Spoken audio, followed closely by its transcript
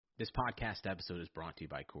This podcast episode is brought to you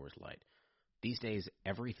by Coors Light. These days,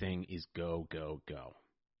 everything is go, go, go.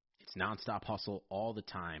 It's nonstop hustle all the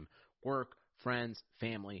time. Work, friends,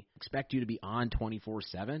 family expect you to be on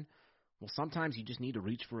 24/7. Well, sometimes you just need to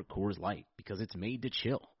reach for a Coors Light because it's made to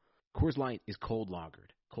chill. Coors Light is cold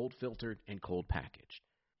lagered, cold filtered, and cold packaged.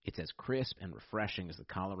 It's as crisp and refreshing as the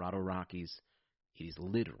Colorado Rockies. It is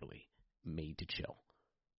literally made to chill.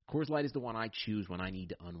 Coors Light is the one I choose when I need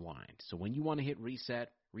to unwind. So when you want to hit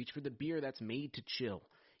reset, reach for the beer that's made to chill.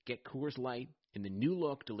 Get Coors Light in the new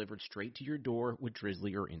look delivered straight to your door with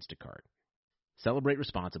Drizzly or Instacart. Celebrate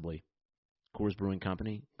responsibly. Coors Brewing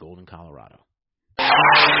Company, Golden, Colorado.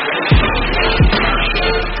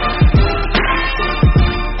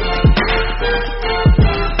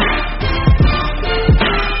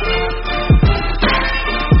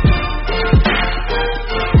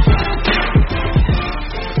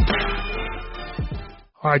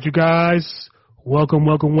 All right, you guys, welcome.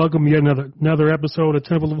 Yet another episode of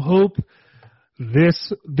Temple of Hope.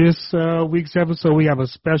 This week's episode, we have a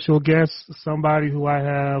special guest, somebody who I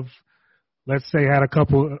have, let's say, had a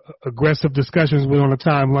couple aggressive discussions with on the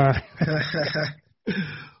timeline.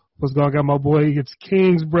 What's going on? Got my boy, it's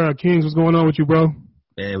Kings, bro. Kings, what's going on with you, bro?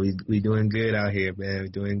 Man, we doing good out here, man. We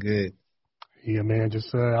doing good. Yeah, man.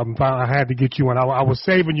 Just I had to get you on. I was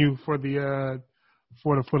saving you for the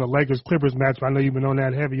Lakers Clippers match. I know you've been on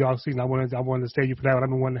that heavy all season. I wanted to save you for that one. I've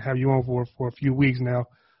been wanting to have you on for a few weeks now,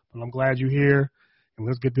 but I'm glad you're here. And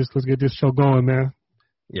let's get this show going, man.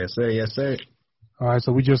 Yes, sir. Yes, sir. All right,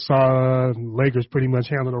 so we just saw Lakers pretty much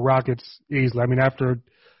handle the Rockets easily. I mean, after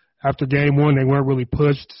game one, they weren't really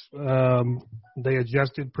pushed. They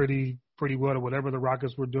adjusted pretty well to whatever the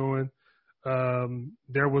Rockets were doing.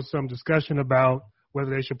 There was some discussion about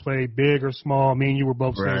whether they should play big or small. Me and you were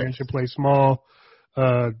both saying they should play small.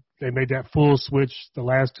 They made that full switch the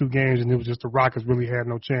last two games, and it was just the Rockets really had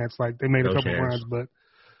no chance. Like, they made a couple runs, but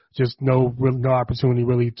just no opportunity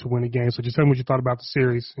really to win a game. So just tell me what you thought about the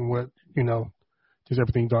series and what, just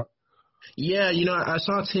everything you thought. Yeah, I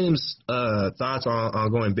saw Tim's thoughts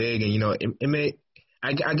on going big, and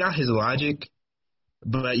I got his logic,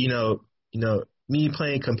 but me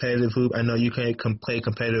playing competitive hoop, I know you can't play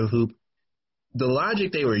competitive hoop. The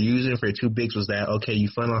logic they were using for two bigs was that, okay, you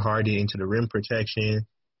funnel Harden into the rim protection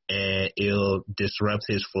and it'll disrupt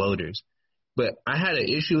his floaters. But I had an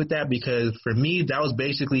issue with that because for me, that was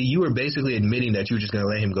you were basically admitting that you were just going to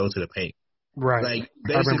let him go to the paint. Right. Like,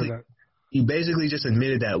 I remember that. You basically just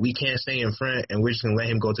admitted that we can't stay in front and we're just going to let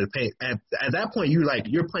him go to the paint. At that point,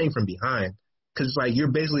 you're playing from behind because you're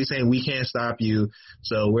basically saying we can't stop you,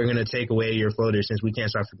 so we're going to take away your floaters since we can't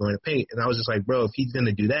stop you going to paint. And I was just like, bro, if he's going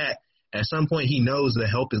to do that, at some point, he knows the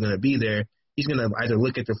help is going to be there. He's going to either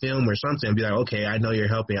look at the film or something and be like, okay, I know you're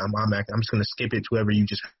helping. I'm just going to skip it to whoever you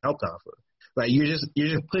just helped off of. Like, you're just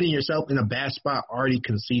putting yourself in a bad spot, already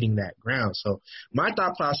conceding that ground. So my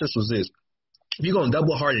thought process was this. If you're going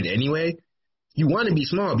double Harden anyway, you want to be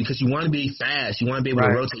small because you want to be fast. You want to be able to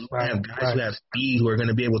rotate. You want to have guys who have speed who are going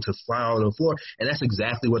to be able to fly all over the floor. And that's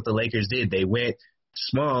exactly what the Lakers did. They went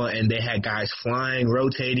small and they had guys flying,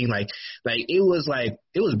 rotating,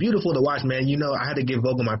 it was beautiful to watch, man. I had to give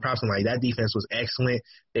Vogel my props. And that defense was excellent.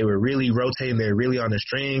 They were really rotating. They were really on the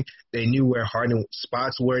string. They knew where Harden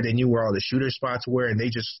spots were. They knew where all the shooter spots were, and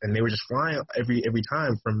they were just flying every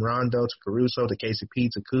time from Rondo to Caruso to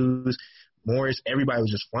KCP to Kuz, Morris. Everybody was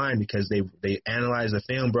just flying because they analyzed the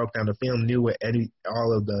film, broke down the film, knew what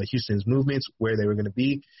all of the Houston's movements, where they were going to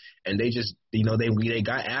be, and they just they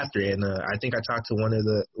got after it. And I think I talked to one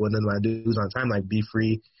of my dudes on time, like Be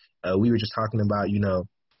Free. We were just talking about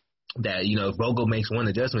that if Vogel makes one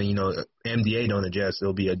adjustment, MDA don't adjust,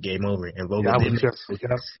 it'll be a game over. And Vogel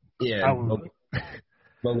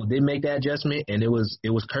Vogel did make that adjustment, and it was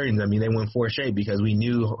curtains. I mean, they went 4 straight because we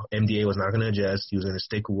knew MDA was not going to adjust. He was going to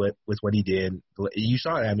stick with what he did. You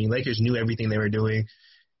saw that. I mean, Lakers knew everything they were doing.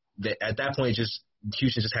 At that point,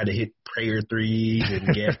 Houston just had to hit prayer threes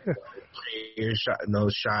and get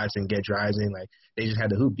shots and get drives in. They just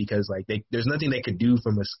had to hoop because there's nothing they could do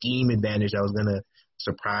from a scheme advantage that was going to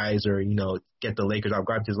surprise or get the Lakers off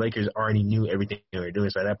guard because Lakers already knew everything they were doing.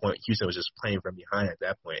 So at that point, Houston was just playing from behind at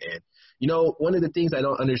that point. And one of the things I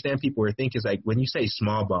don't understand people are thinking is when you say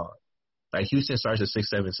small ball, Houston starts at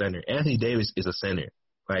 6'7" center. Anthony Davis is a center.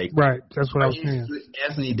 Right, that's what I was saying.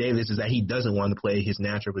 Anthony Davis is that he doesn't want to play his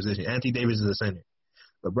natural position. Anthony Davis is a center.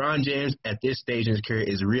 LeBron James at this stage in his career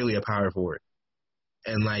is really a power forward.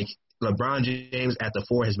 And LeBron James at the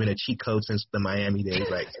 4 has been a cheat code since the Miami days.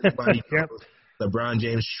 Everybody knows LeBron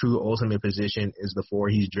James' true ultimate position is the 4.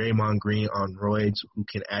 He's Draymond Green on roids who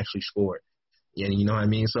can actually score. And you know what I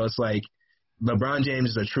mean? So it's LeBron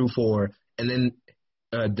James is a true 4. And then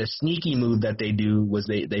the sneaky move that they do was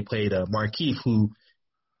they played Markieff, who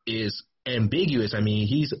is ambiguous. I mean,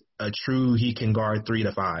 he's he can guard 3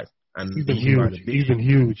 to 5. I mean, he's been huge. He's been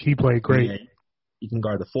huge. He played great. Yeah, he can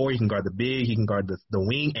guard the 4. He can guard the big. He can guard the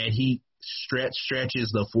wing, and he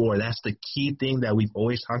stretches the floor. That's the key thing that we've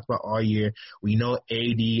always talked about all year. We know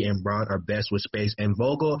AD and Bron are best with space. And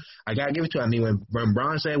Vogel, I got to give it to him. I mean, when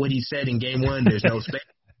Bron said what he said in game 1, there's no space,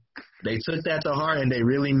 they took that to heart and they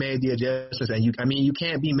really made the adjustments. And you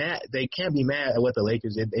can't be mad. They can't be mad at what the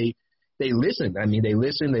Lakers did. They listened. I mean, they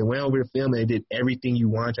listened. They went over the film and they did everything you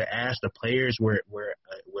wanted to ask. The players were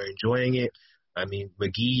enjoying it. I mean,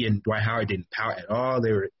 McGee and Dwight Howard didn't pout at all.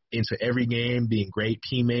 They were into every game, being great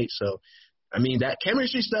teammates. So, I mean, that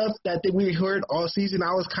chemistry stuff that we heard all season,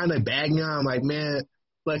 I was kind of bagging on. I'm like, man,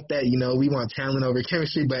 fuck that. We want talent over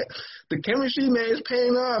chemistry. But the chemistry, man, is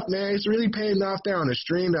paying off, man. It's really paying off. They're on the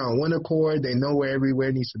stream. They're on one accord. They know where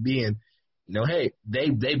everywhere needs to be. And, hey,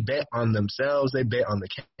 they bet on themselves. They bet on the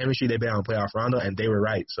chemistry. They bet on playoff Rondo, and they were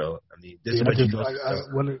right. So, I mean, this is what you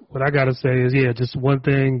do. What I got to say is, just one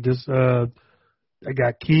thing. They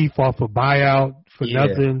got Keith off a buyout for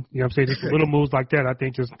nothing. You know what I'm saying? Just little moves like that, I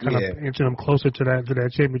think, just kind of inching them closer to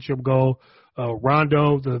that championship goal.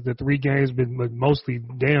 Rondo, the 3 games been mostly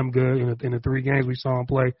damn good in the 3 games we saw him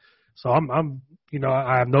play. So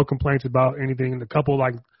I have no complaints about anything. A couple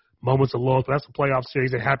moments of loss, but that's a playoff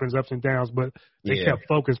series. It happens ups and downs, but they kept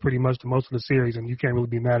focused pretty much to most of the series, and you can't really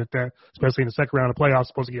be mad at that, especially in the second round of playoffs. It's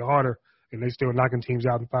supposed to get harder, and they still knocking teams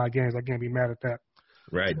out in 5 games. I can't be mad at that.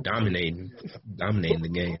 Right, dominating the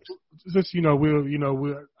games. Just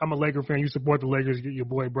I'm a Laker fan. You support the Lakers, your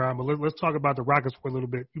boy Brian. But let's talk about the Rockets for a little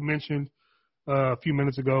bit. You mentioned a few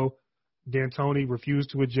minutes ago, D'Antoni refused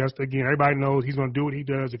to adjust again. Everybody knows he's going to do what he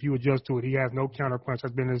does. If you adjust to it, he has no counterpunch.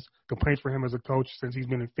 That's been his complaint for him as a coach since he's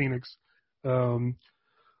been in Phoenix.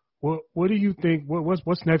 What do you think?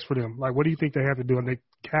 What's next for them? Like, what do you think they have to do? And they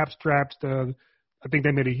cap strapped. I think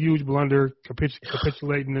they made a huge blunder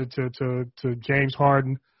capitulating it to James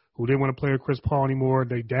Harden, who didn't want to play with Chris Paul anymore.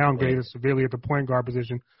 They downgraded severely at the point guard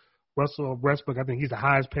position. Russell Westbrook, I think he's the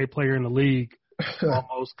highest paid player in the league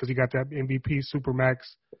almost because he got that MVP Supermax.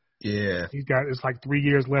 Yeah. It's like 3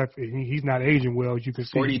 years left, and he's not aging well, as you can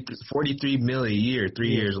see. $43 million a year, 3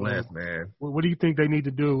 years left, man. What do you think they need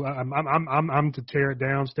to do? I'm to tear it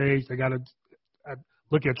down stage. They got to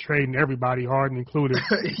look at trading everybody, Harden included.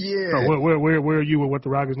 Yeah. So where are you with what the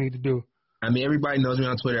Rockets need to do? I mean, everybody knows me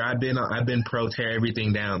on Twitter. I've been pro tear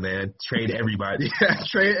everything down, man. Trade everybody.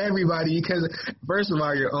 Trade everybody because, first of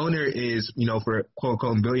all, your owner is, for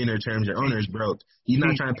quote-unquote billionaire terms, your owner is broke. He's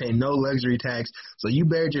not trying to pay no luxury tax. So you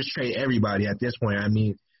better just trade everybody at this point. I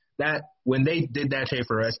mean, that when they did that trade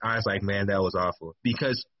for us, I was like, man, that was awful.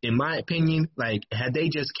 Because in my opinion, like, had they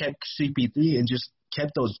just kept CP3 and just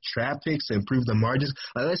kept those draft picks and improved the margins,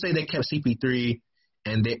 like let's say they kept CP3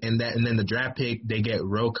 and then the draft pick, they get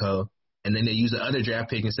Rocco. And then they use the other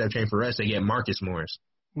draft pick instead of trading for us, they get Marcus Morris.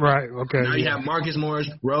 Right, okay. Now you have Marcus Morris,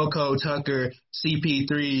 Rocco, Tucker,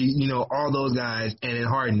 CP3, all those guys, and then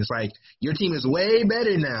Harden. It's like, your team is way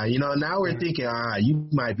better now. Now we're thinking, you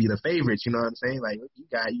might be the favorites, you know what I'm saying? Like, you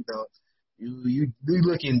got, you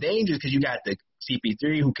looking dangerous because you got the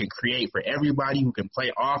CP3 who can create for everybody, who can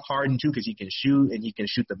play off Harden too because he can shoot and he can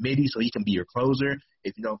shoot the midi, so he can be your closer.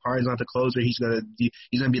 If Harden's not the closer, he's gonna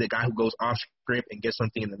be the guy who goes off script and gets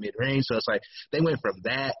something in the mid range. So it's like they went from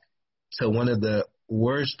that to one of the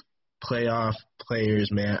worst playoff players,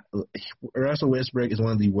 man. Russell Westbrook is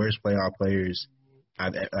one of the worst playoff players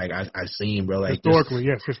I've seen, bro. Like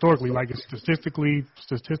historically, like it's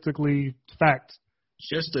statistically fact.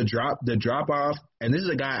 Just the drop off, and this is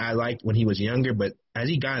a guy I liked when he was younger, but as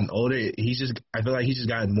he gotten older, I feel like he's just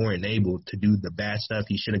gotten more enabled to do the bad stuff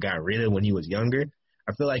he should have got rid of when he was younger.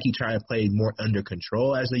 I feel like he tried to play more under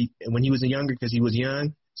control when he was younger because he was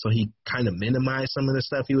young, so he kind of minimized some of the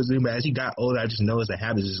stuff he was doing. But as he got older, I just noticed the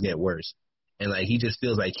habits just get worse, and like he just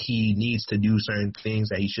feels like he needs to do certain things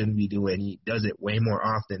that he shouldn't be doing. He does it way more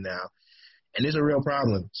often now, and it's a real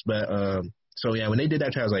problem. But so, yeah, when they did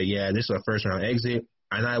that trade, I was like, yeah, this is a first-round exit.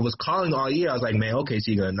 And I was calling all year. I was like, man,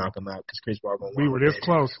 OKC going to knock him out because Chris Paul going to win. We were this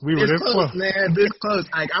close. This close, man. This close.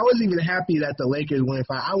 Like, I wasn't even happy that the Lakers went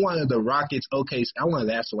 5. I wanted the Rockets, OKC. I wanted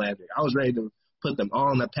that slander. I was ready to put them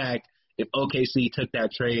all in the pack. If OKC took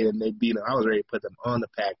that trade and they beat them, I was ready to put them on the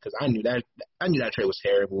pack because I knew that trade was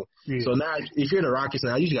terrible. Yeah. So now, if you're the Rockets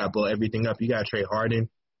now, you just got to blow everything up. You got to trade Harden.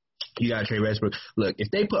 You got to trade Westbrook. Look,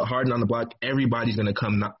 if they put Harden on the block, everybody's going to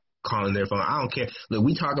come calling their phone. I don't care. Look,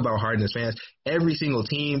 we talk about Harden as fans. Every single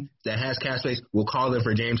team that has cap space will call them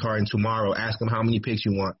for James Harden tomorrow. Ask him how many picks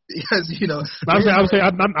you want. Because,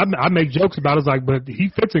 I make jokes about it. It's like, but he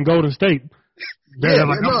fits in Golden State. Yeah,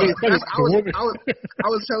 no, I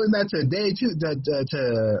was telling that today too.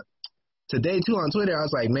 Today too on Twitter, I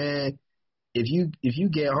was like, man, if you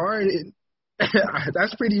get hard,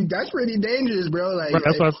 that's pretty dangerous, bro. Like right,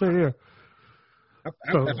 that's what I said. Yeah.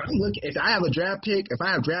 If I have a draft pick, if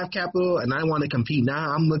I have draft capital and I want to compete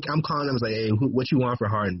now, I'm calling them like, hey, what you want for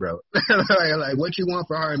Harden, bro? like what you want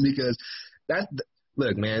for Harden, because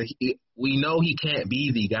look, man, we know he can't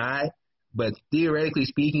be the guy, but theoretically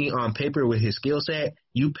speaking, on paper with his skill set,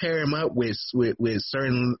 you pair him up with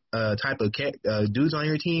certain type of dudes on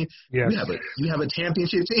your team. Yes. You have a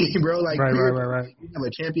championship team, bro. Like right. You have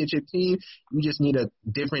a championship team. You just need a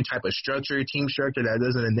different type of team structure that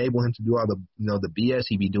doesn't enable him to do all the the BS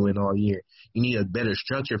he be doing all year. You need a better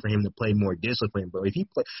structure for him to play more disciplined. But if he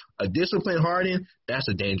play a disciplined Harden, that's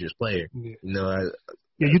a dangerous player. Yeah.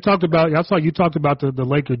 Yeah, you talked about the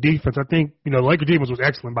Laker defense. I think, the Laker defense was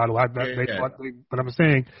excellent, by the way. But I'm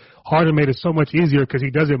saying Harden made it so much easier because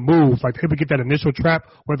he doesn't move. Like, he would get that initial trap,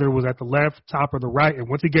 whether it was at the left, top, or the right, and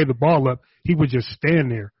once he gave the ball up, he would just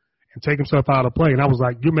stand there and take himself out of play. And I was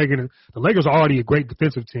like, you're making it – the Lakers are already a great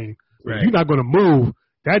defensive team. Right. If you're not going to move,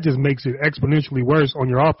 that just makes it exponentially worse on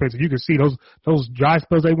your offense. And you can see those dry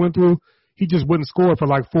spells they went through, he just wouldn't score for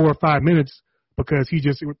like 4 or 5 minutes because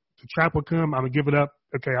the trap would come, I'm going to give it up.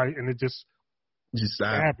 Okay, and it just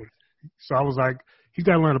happened. So I was like, he's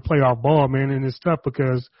got to learn to play off ball, man, and it's tough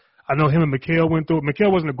because I know him and Mikal went through it.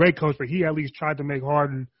 Mikal wasn't a great coach, but he at least tried to make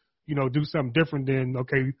Harden, do something different than,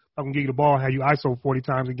 okay, I can give you the ball and have you ISO 40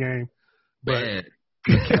 times a game. But man,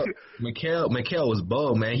 Mikal was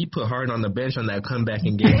bold, man. He put Harden on the bench on that comeback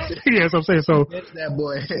in game. Yeah, that's what I'm saying. So that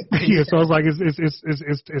boy. Yeah, so I was like,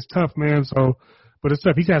 it's tough, man. So, but it's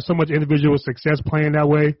tough. He's had so much individual success playing that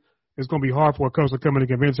way. It's going to be hard for a coach to come in and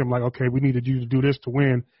convince him, like, okay, we needed you to do this to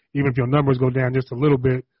win. Even if your numbers go down just a little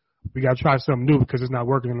bit, we got to try something new because it's not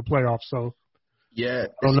working in the playoffs. So, yeah,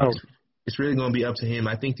 I don't know. It's really going to be up to him.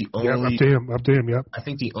 I think up to him. Yep. I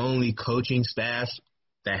think the only coaching staffs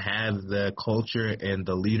that have the culture and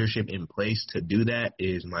the leadership in place to do that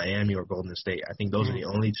is Miami or Golden State. I think those are the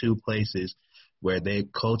only two places where the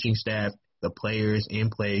coaching staff, the players in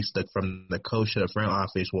place, from the coach to the front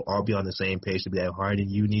office, will all be on the same page to be like, Harden,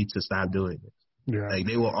 you need to stop doing this. Yeah. Like,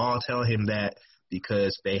 they will all tell him that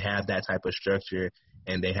because they have that type of structure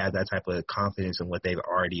and they have that type of confidence in what they've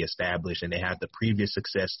already established, and they have the previous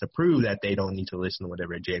success to prove that they don't need to listen to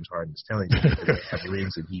whatever James Harden is telling them because they have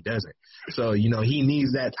rings and he doesn't. So, he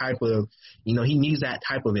needs that type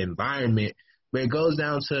of environment. But it goes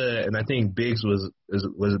down to, and I think Biggs was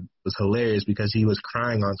hilarious because he was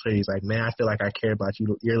crying on Twitter. He's like, man, I feel like I care about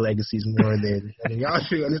your legacies more than y'all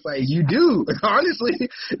do. And it's like, you do. Honestly,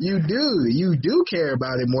 you do. You do care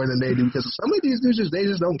about it more than they do because some of these dudes they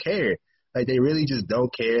just don't care. Like, they really just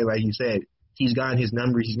don't care. Like you said, he's gotten his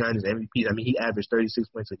numbers. He's gotten his MVP. I mean, he averaged 36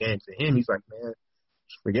 points a game. To him, he's like, man,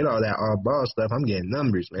 forget all that all-ball stuff. I'm getting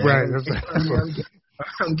numbers, man. Right.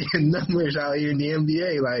 I'm getting numbers out here in the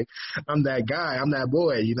NBA. Like, I'm that guy. I'm that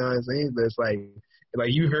boy. You know what I'm saying? But it's like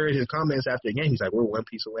you heard his comments after the game. He's like, we're one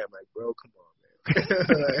piece away. I'm like, bro, come on,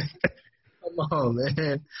 man. Come on,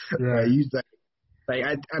 man.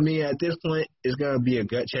 Yeah. I mean, at this point, it's going to be a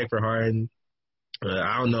gut check for Harden.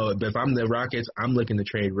 I don't know. But if I'm the Rockets, I'm looking to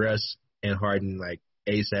trade Russ and Harden, like,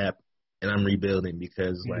 ASAP, and I'm rebuilding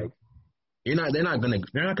because, like, they're not gonna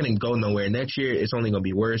go nowhere. Next year it's only gonna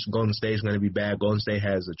be worse. Golden State's gonna be bad. Golden State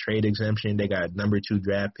has a trade exemption. They got a number 2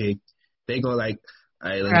 draft pick. They go they're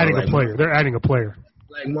adding a player.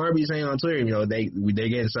 Like Marby saying on Twitter, they're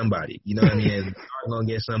getting somebody. You know what I mean? And they're gonna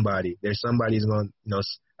get somebody. There's somebody's gonna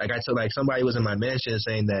somebody was in my mention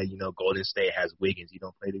saying that Golden State has Wiggins. You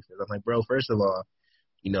don't play defense. I'm like, bro, first of all,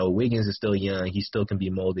 Wiggins is still young. He still can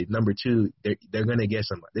be molded. Number 2, they're going to get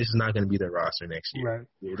somebody. This is not going to be their roster next year.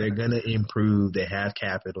 Right. They're going to improve. They have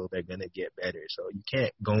capital. They're going to get better. So you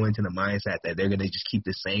can't go into the mindset that they're going to just keep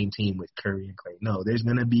the same team with Curry and Clay. No, there's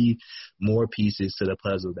going to be more pieces to the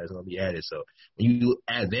puzzle that's going to be added. So when you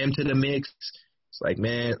add them to the mix, it's like,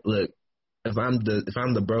 man, look, if I'm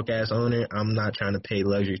the broke ass owner, I'm not trying to pay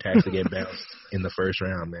luxury tax to get bounced in the first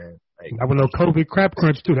round, man. Like, I would know COVID cap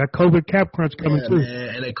crunch too. That COVID cap crunch coming too.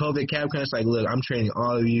 Man. And the COVID cap crunch, like, look, I'm trading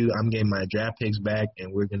all of you. I'm getting my draft picks back,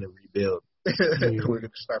 and we're gonna rebuild. We're gonna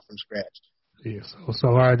start from scratch. Yeah. So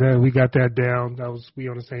all right, we got that down. We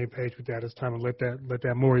on the same page with that. It's time to let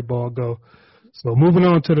that Morey ball go. So moving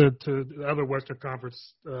on to the other Western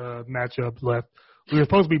Conference matchup left. We were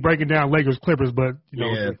supposed to be breaking down Lakers Clippers, but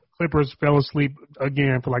the Clippers fell asleep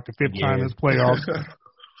again for like the 5th time in this playoffs.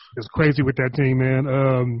 It's crazy with that team,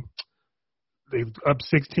 man. They up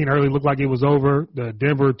 16 early, looked like it was over.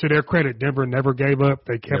 Denver, to their credit, Denver never gave up.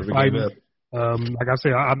 They kept fighting. Like I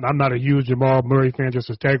say, I'm not a huge Jamal Murray fan just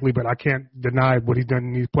aesthetically, but I can't deny what he's done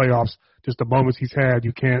in these playoffs. Just the moments he's had,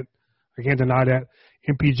 I can't deny that.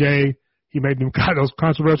 MPJ, he made them kind of those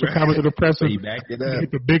controversial comments to the press. So he backed it up. He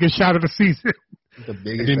hit the biggest shot of the season. The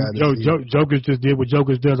biggest shot of the season. Jokic just did what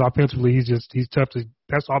Jokic does offensively. He's tough.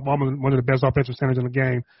 That's one of the best offensive centers in the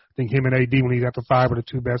game. I think him and AD, when he's at the 5, are the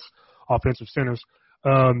 2 best offensive centers.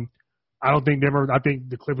 I don't think I think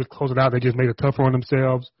the Clippers close it out. They just made it tougher on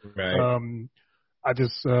themselves. Right. I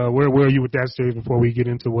just where are you with that series before we get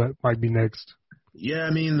into what might be next? Yeah,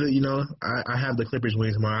 I mean, I have the Clippers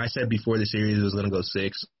winning tomorrow. I said before the series was going to go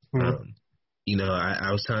 6. Mm-hmm.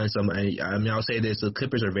 I was telling somebody. I mean, I'll say this: the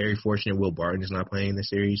Clippers are very fortunate Will Barton is not playing in the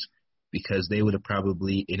series, because they would have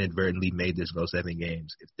probably inadvertently made this go 7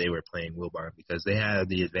 games if they were playing Will Barton, because they have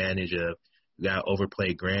the advantage of, you got to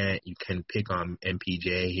overplay Grant. You can pick on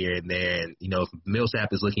MPJ here and there. And, if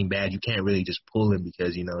Millsap is looking bad, you can't really just pull him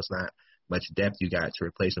because, it's not much depth you got to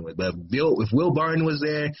replace him with. But if Will Barton was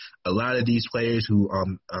there, a lot of these players who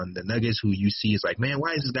on the Nuggets who you see is like, man,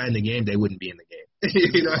 why is this guy in the game? They wouldn't be in the game.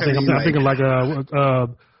 I'm thinking like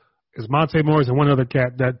is Monte Morris and one other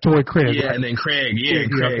cat, that Torrey Craig. Yeah, right? and then Craig.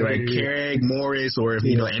 Craig, Morris, or if,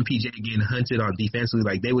 MPJ getting hunted on defensively,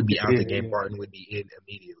 like they would be out the game. Barton would be in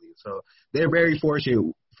immediately. So they're very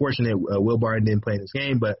fortunate Will Barton didn't play in this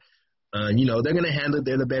game, but they're going to handle it.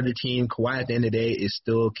 They're the better team. Kawhi at the end of the day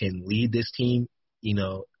can lead this team,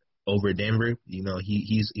 over Denver.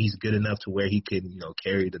 He's good enough to where he can,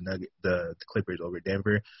 carry the Clippers over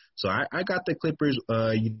Denver. So I got the Clippers,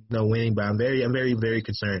 winning, but I'm very, very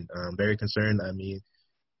concerned. Very concerned. I mean,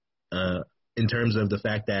 in terms of the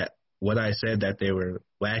fact that what I said that they were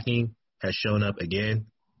lacking has shown up again.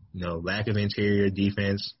 Lack of interior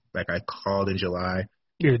defense, like I called in July.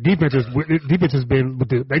 Yeah, defense has been.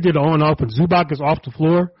 They did on and off, and Zubac is off the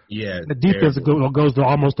floor. Yeah, the defense goes to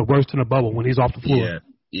almost the worst in the bubble when he's off the floor.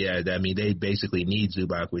 Yeah. I mean, they basically need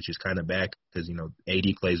Zubac, which is kind of bad because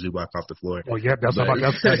AD plays Zubac off the floor. Oh yeah, that's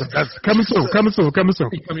coming soon. Coming soon.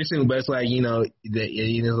 But it's like the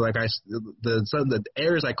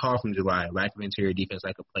errors I call from July: lack of interior defense,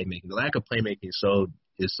 lack of playmaking. The lack of playmaking is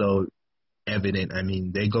so evident. I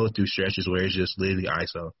mean, they go through stretches where it's just literally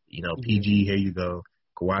ISO. PG, here you go.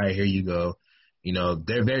 Kawhi, here you go.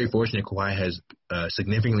 They're very fortunate Kawhi has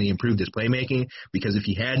significantly improved his playmaking, because if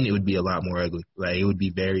he hadn't, it would be a lot more ugly. Like, it would be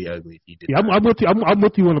very ugly if he did. Yeah, I'm with you. I'm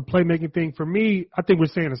with you on the playmaking thing. For me, I think we're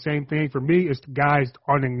saying the same thing. For me, it's the guys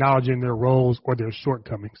aren't acknowledging their roles or their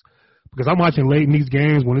shortcomings. Because I'm watching late in these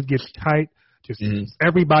games when it gets tight,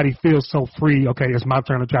 everybody feels so free. Okay, it's my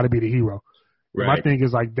turn to try to be the hero. Right. My thing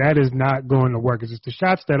is like that is not going to work. It's the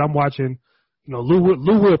shots that I'm watching. Lou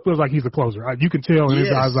Will feels like he's a closer. You can tell in his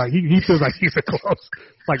eyes, like he feels like he's a closer.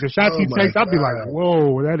 Like the shots he takes, I'll be like,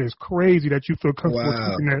 whoa, that is crazy that you feel comfortable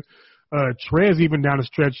taking that. Trez, even down the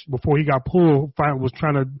stretch before he got pulled, was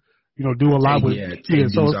trying to, do a lot with.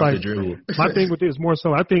 So it's like my thing with this more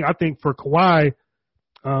so. I think for Kawhi,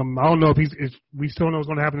 I don't know if we still don't know what's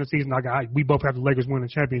going to happen this season. Like we both have the Lakers win the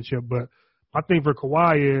championship, but my thing for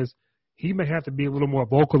Kawhi is he may have to be a little more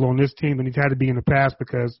vocal on this team than he's had to be in the past,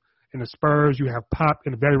 because in the Spurs, you have Pop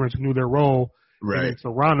and the veterans who knew their role. Right. And in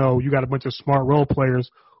Toronto, you got a bunch of smart role players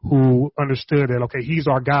who understood that, okay, he's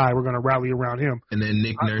our guy. We're going to rally around him. And then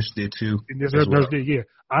Nick Nurse did too. Nurse did, yeah.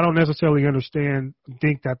 I don't necessarily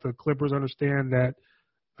think that the Clippers understand that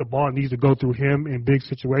the ball needs to go through him in big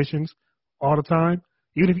situations all the time.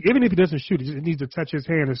 Even if he doesn't shoot, it needs to touch his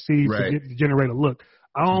hand and see to generate a look.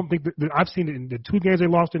 I don't think that I've seen it in the 2 games they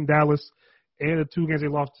lost in Dallas and the 2 games they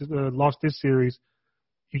lost this series.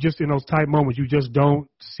 You just, in those tight moments, you just don't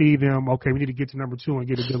see them, okay, we need to get to number 2 and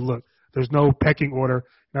get a good look. There's no pecking order,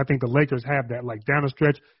 and I think the Lakers have that. Like, down the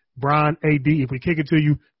stretch, Bron, AD, if we kick it to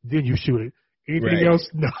you, then you shoot it. Anything else?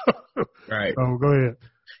 No. Right. So, go ahead.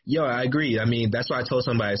 Yo, I agree. I mean, that's why I told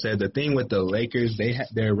somebody, I said, the thing with the Lakers,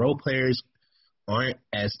 their role players aren't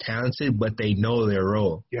as talented, but they know their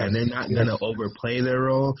role. Yes. And they're not going to overplay their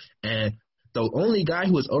role. And the only guy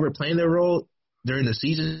who was overplaying their role during the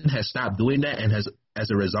season has stopped doing that, and has, as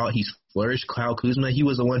a result, he's flourished. Kyle Kuzma, he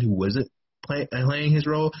was the one who wasn't playing his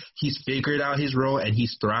role. He's figured out his role, and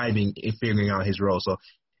he's thriving in figuring out his role. So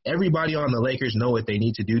everybody on the Lakers know what they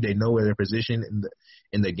need to do. They know where their position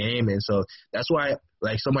in the game, and so that's why,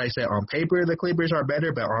 like somebody said, on paper the Clippers are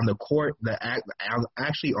better, but on the court,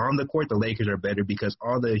 actually on the court, the Lakers are better, because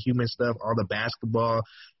all the human stuff, all the basketball,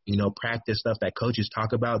 practice stuff that coaches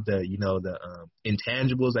talk about, the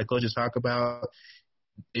intangibles that coaches talk about,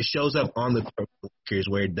 it shows up on the court. Lakers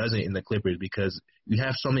where it doesn't in the Clippers because you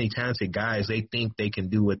have so many talented guys. They think they can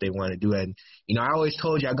do what they want to do. And, I always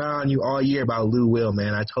told you, I got on you all year about Lou Will,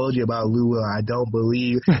 man. I told you about Lou Will. I don't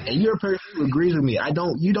believe, and you're a person who agrees with me.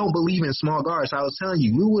 You don't believe in small guards. So I was telling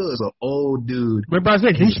you, Lou Will is an old dude. Remember I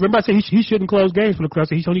said he shouldn't close games for the Clippers.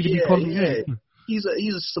 He don't need to be closing games. He's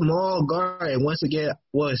a small guard, and once again,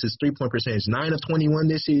 what is his 3-point percentage? 9 of 21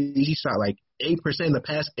 this year. He shot like 8% in the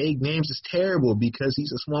past 8 games. It's terrible because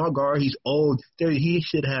he's a small guard. He's old. He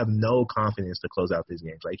should have no confidence to close out these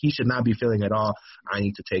games. Like, he should not be feeling at all, I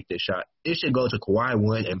need to take this shot. It should go to Kawhi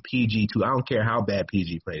 1 and PG 2. I don't care how bad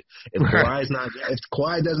PG plays. If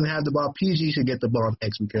Kawhi doesn't have the ball, PG should get the ball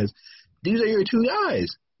next because these are your 2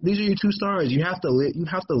 guys. These are your 2 stars. You have to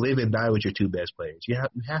live and die with your 2 best players. You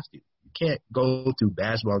have to. You can't go through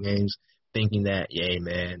basketball games thinking that, yeah,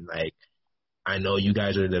 man, like, I know you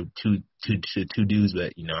guys are the two dudes,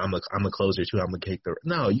 but I'm a closer too. I'm gonna kick the.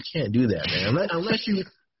 No, you can't do that, man. Unless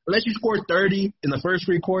you score 30 in the first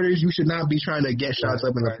 3 quarters, you should not be trying to get shots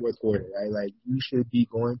up in the 4th quarter, right? Like, you should be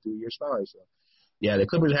going through your stars. So, yeah, the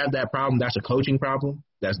Clippers have that problem. That's a coaching problem.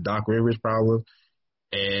 That's Doc Rivers' problem,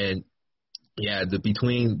 and yeah,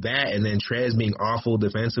 between that and then Trez being awful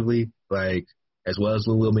defensively, like, as well as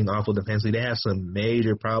Lou Will being awful defensively, they have some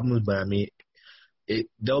major problems. But I mean,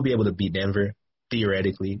 they'll be able to beat Denver.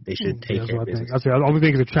 Theoretically, they should take care of business. I say the only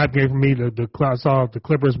thing is a trap game for me. I saw the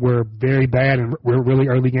Clippers were very bad and were really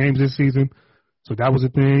early games this season, so that was a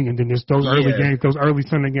thing. And then there's those early games, those early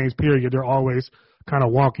Sunday games. Period. They're always kind of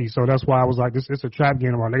wonky. So that's why I was like, it's a trap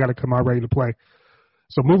game tomorrow. They got to come out ready to play.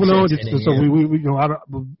 So moving on.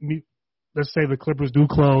 Let's say the Clippers do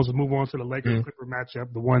close and move on to the Lakers-Clipper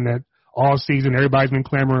matchup, the one that all season everybody's been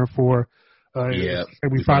clamoring for. And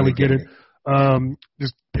we finally get it.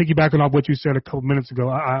 Just piggybacking off what you said a couple minutes ago,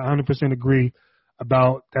 I 100% agree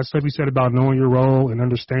about that stuff you said about knowing your role and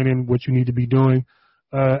understanding what you need to be doing.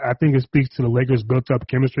 I think it speaks to the Lakers' built-up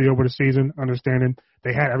chemistry over the season, understanding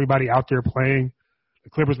they had everybody out there playing. The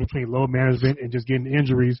Clippers, between load management and just getting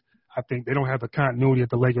injuries, I think they don't have the continuity that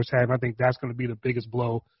the Lakers have. And I think that's going to be the biggest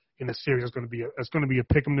blow in the series. It's going to be a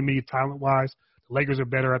pick 'em to me talent-wise. The Lakers are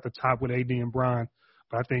better at the top with AD and Bron,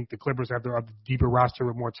 but I think the Clippers have a deeper roster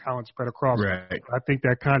with more talent spread across. Right. I think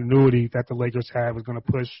that continuity that the Lakers have is going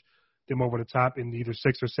to push them over the top in either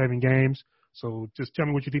 6 or 7 games. So just tell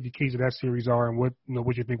me what you think the keys to that series are and what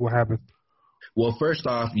you think will happen. Well, first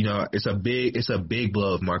off, it's a big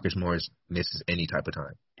blow if Marcus Morris misses any type of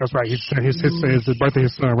time. That's right. His birthday,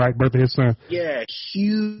 his son, right? Birthday, his son. Yeah,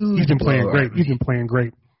 huge. He's been playing great. He's been playing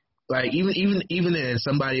great. Like, even and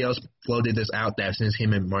somebody else floated this out that since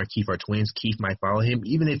him and Markieff are twins, Keith might follow him.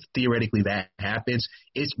 Even if theoretically that happens,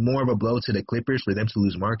 it's more of a blow to the Clippers for them to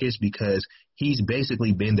lose Marcus because he's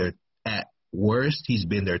basically been at worst, he's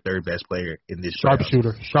been their 3rd best player in this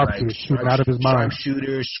sharpshooter, shooting out of his mind.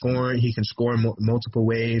 Sharpshooter, scoring. He can score in multiple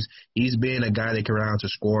ways. He's been a guy they can rely on to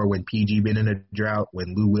score when PG been in a drought,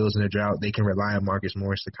 when Lou Will's in a drought. They can rely on Marcus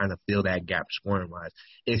Morris to kind of fill that gap scoring-wise.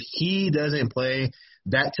 If he doesn't play,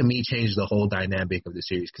 that to me changes the whole dynamic of the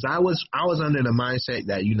series. Because I was under the mindset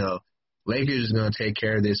that, Lakers is going to take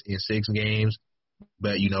care of this in 6 games.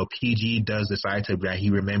 But, PG does decide that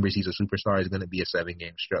he remembers he's a superstar, it's going to be a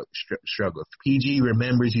 7-game struggle. If PG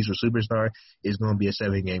remembers he's a superstar, it's going to be a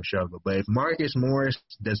 7-game struggle. But if Marcus Morris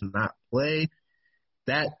does not play,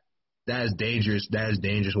 that is dangerous. That is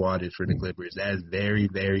dangerous waters for the Clippers. That is very,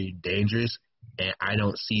 very dangerous. And I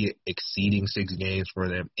don't see it exceeding 6 games for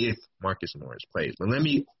them if Marcus Morris plays. But let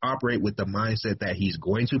me operate with the mindset that he's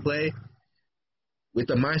going to play. With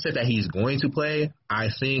the mindset that he's going to play, I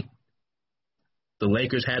think the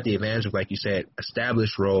Lakers have the advantage of, like you said,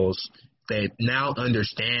 established roles. They now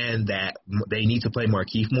understand that they need to play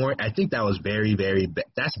Markieff more. I think that was very, very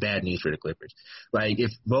that's bad news for the Clippers. Like,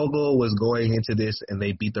 if Vogel was going into this and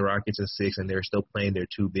they beat the Rockets in 6 and they were still playing their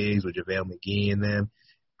 2 bigs with JaVale McGee in them,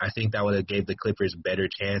 I think that would have gave the Clippers a better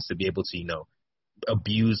chance to be able to,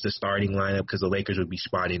 abuse the starting lineup because the Lakers would be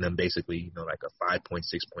spotting them basically, like a 5.6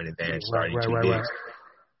 point advantage starting 2 bigs. Right.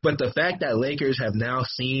 But the fact that Lakers have now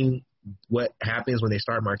seen what happens when they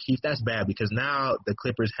start Markieff, that's bad because now the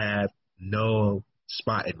Clippers have no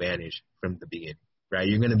spot advantage from the beginning, right?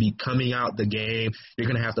 You're going to be coming out the game. You're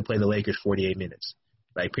going to have to play the Lakers 48 minutes.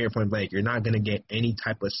 Like, point blank, you're not going to get any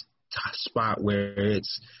type of spot where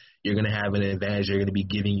you're going to have an advantage. They're going to be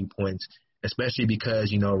giving you points, especially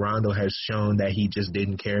because, Rondo has shown that he just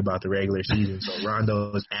didn't care about the regular season. So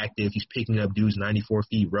Rondo is active. He's picking up dudes 94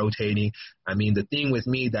 feet, rotating. I mean, the thing with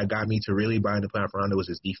me that got me to really buy into playoff Rondo was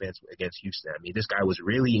his defense against Houston. I mean, this guy was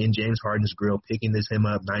really in James Harden's grill, picking him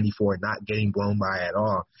up 94, not getting blown by at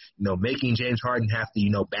all. Making James Harden have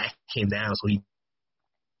to, back him down so he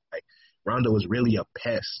Rondo was really a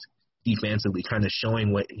pest defensively, kind of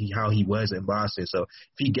showing how he was in Boston. So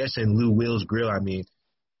if he gets in Lou Will's grill, I mean,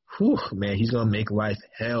 man, he's going to make life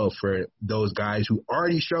hell for those guys who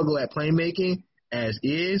already struggle at playmaking as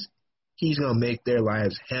is. He's going to make their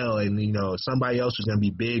lives hell. And, you know, somebody else is going to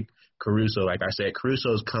be big. Caruso, like I said,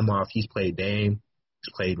 Caruso's come off. He's played Dame.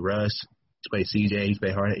 He's played Russ. He's played CJ. He's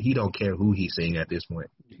played Harden. He don't care who he's seeing at this point.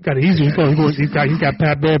 He's got it easy. He's got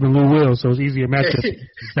Pat Bev and Lou Will, so it's easier matchup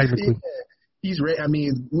technically. He's ready. I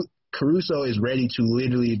mean, Caruso is ready to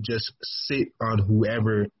literally just sit on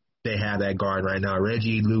whoever they have at guard right now.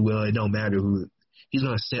 Reggie, Lou Will, it don't matter who. He's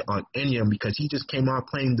going to sit on any of them because he just came off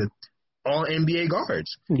playing the all NBA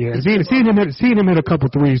guards. Yeah, seeing him hit a couple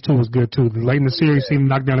threes too was good too. Late in the series, seeing him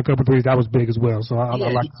knock down a couple threes, that was big as well. So I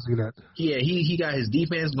like to see that. Yeah, he got his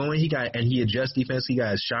defense going. He adjusts defense. He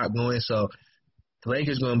got his shot going. So the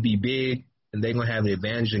Lakers going to be big, and they're going to have the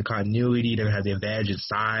advantage in continuity. They're going to have the advantage in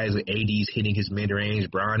size. AD's hitting his mid range.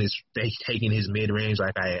 Bron is taking his mid range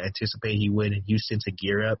like I anticipate he would in Houston to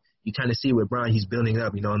gear up. You kind of see with Bron, he's building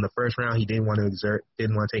up. You know, in the first round, he didn't want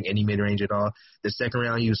to take any mid-range at all. The second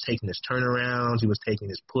round, he was taking his turnarounds. He was taking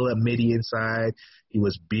his pull-up midi inside. He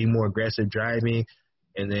was being more aggressive driving.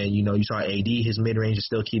 And then, you know, you saw AD, his mid-range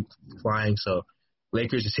still keep flying. So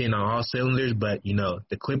Lakers is hitting on all cylinders. But, you know,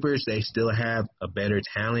 the Clippers, they still have a better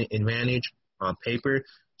talent advantage on paper.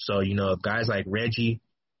 So, you know, if guys like Reggie,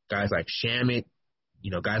 guys like Shamet, you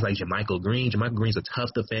know, guys like JaMychal Green. JaMychal Green's a tough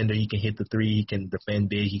defender. He can hit the three. He can defend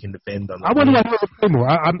big. He can defend on the I wonder why he doesn't play more.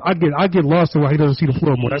 I get lost in why he doesn't see the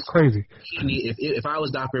floor more. That's crazy. If I was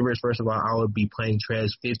Doc Rivers, first of all, I would be playing Trez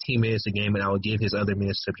 15 minutes a game, and I would give his other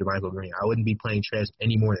minutes to JaMychal Green. I wouldn't be playing Trez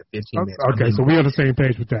any more than 15 minutes. Okay, so we're on the same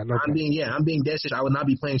page with that. Okay. I'm being dead serious. I would not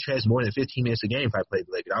be playing Trez more than 15 minutes a game if I played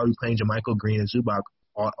the Lakers. I would be playing JaMychal Green and Zubac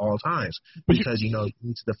all times because, you know, you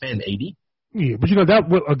need to defend AD. Yeah, but, you know, that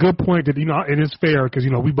was a good point that, you know, it is fair because,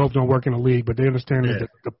 you know, we both don't work in the league, but they understand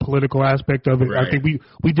the political aspect of it. Right. I think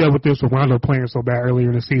we dealt with this with Rondo playing so bad earlier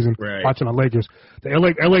in the season watching the Lakers. The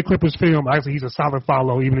LA Clippers film, actually, he's a solid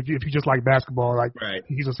follow, even if you just like basketball,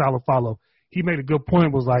 he's a solid follow. He made a good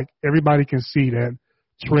point, was like, everybody can see that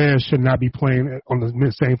Trez should not be playing on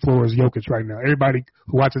the same floor as Jokic right now. Everybody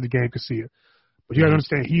who watches the game can see it. But you got to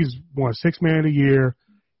understand, he's won Sixth Man of the Year.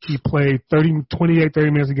 He played 30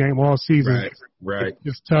 minutes a game all season. Right.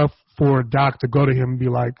 It's tough for Doc to go to him and be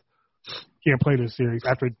like, can't play this series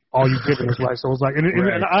after all you've given us, right? So it's like,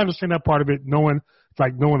 and I understand that part of it, knowing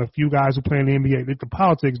a few guys who play in the NBA. The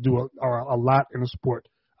politics do a lot in the sport.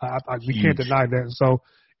 We can't deny that. So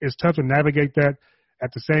it's tough to navigate that.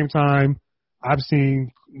 At the same time, I've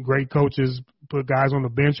seen great coaches put guys on the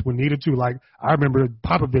bench when needed to. Like, I remember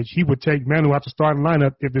Popovich, he would take Manu out the starting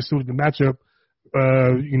lineup if it suited the matchup.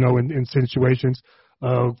 You know, in situations.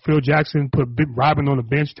 Phil Jackson put Robin on the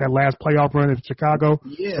bench that last playoff run in Chicago.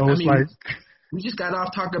 Yeah, so it's like we just got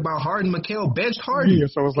off talking about Harden. Mikal benched Harden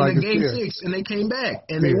so it's like in Game 6, and they came back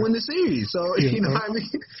and they won the series. So you know, what I mean,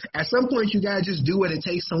 at some point you gotta just do what it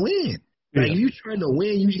takes to win. Like if you're trying to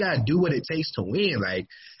win, you just gotta do what it takes to win. Like,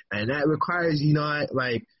 and that requires, you know,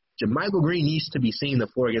 like JaMychal Green needs to be seeing the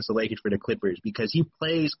floor against the Lakers for the Clippers because he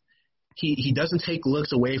plays. He doesn't take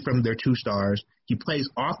looks away from their two stars. He plays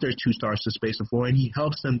off their two stars to space the floor, and he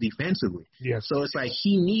helps them defensively. Yes. So it's like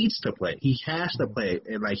he needs to play. He has to play.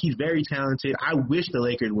 And, like, he's very talented. I wish the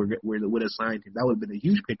Lakers would have signed him. That would have been a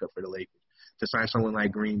huge pickup for the Lakers to sign someone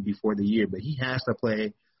like Green before the year. But he has to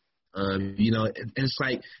play. You know, and it's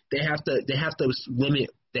like they have to limit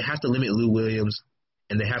Lou Williams,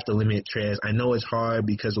 and they have to limit Trez. I know it's hard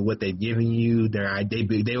because of what they've given you.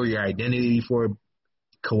 They were your identity before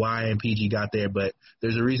Kawhi and PG got there, but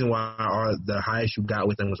there's a reason why the highest you got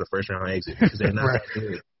with them was a first-round exit because they're not that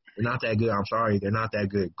good. They're not that good. I'm sorry. They're not that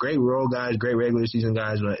good. Great role guys, great regular season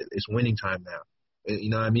guys, but it's winning time now.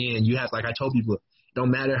 You know what I mean? And you have, like I told people,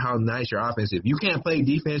 don't matter how nice your offense is. If you can't play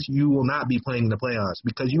defense, you will not be playing in the playoffs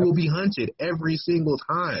because you will be hunted every single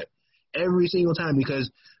time. Every single time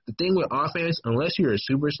because the thing with offense, unless you're a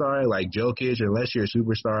superstar like Jokic or unless you're a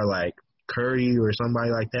superstar like Curry or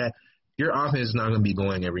somebody like that, your offense is not going to be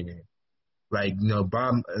going every game. Like, you know,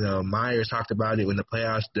 Bob Myers talked about it in the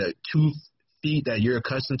playoffs. The 2 feet that you're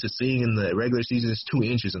accustomed to seeing in the regular season is 2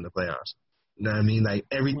 inches in the playoffs. You know what I mean? Like,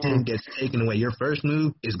 everything gets taken away. Your first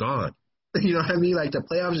move is gone. You know what I mean? Like, the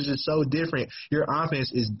playoffs is just so different. Your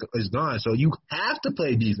offense is gone. So you have to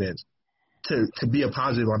play defense to be a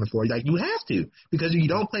positive on the floor. Like, you have to. Because if you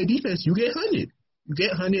don't play defense, you get hunted. You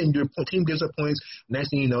get hunted and your team gives up points. Next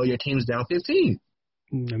thing you know, your team's down 15.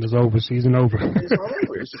 And it's over. Season over. It's all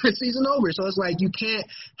over. It's season over. So it's like you can't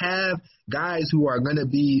have guys who are going to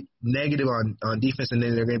be negative on defense and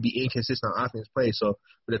then they're going to be inconsistent on offense play. So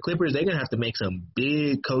for the Clippers, they're going to have to make some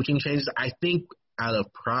big coaching changes. I think out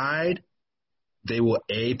of pride, they will,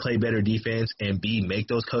 A, play better defense, and B, make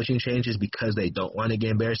those coaching changes because they don't want to get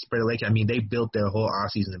embarrassed for the Lakers. I mean, they built their whole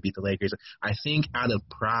offseason to beat the Lakers. I think out of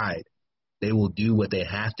pride, they will do what they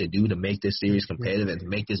have to do to make this series competitive and to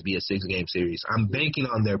make this be a 6-game series. I'm banking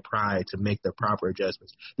on their pride to make the proper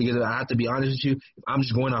adjustments because I have to be honest with you, if I'm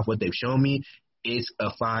just going off what they've shown me, it's a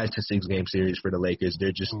 5 to 6 game series for the Lakers.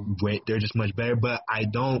 They're just great. They're just much better. But I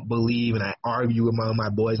don't believe, and I argue with my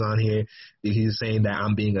boys on here, that he's saying that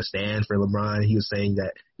I'm being a stand for LeBron. He was saying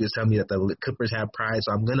that he was telling me that the Clippers have pride.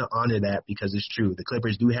 So I'm going to honor that because it's true. The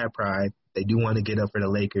Clippers do have pride. They do want to get up for the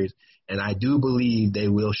Lakers. And I do believe they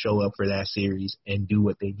will show up for that series and do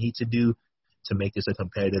what they need to do to make this a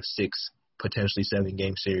competitive 6, potentially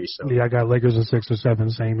 7-game series. So yeah, I got Lakers in 6 or 7,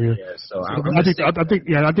 same here. Yeah, so I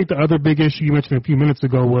think the other big issue you mentioned a few minutes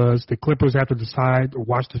ago was the Clippers have to decide or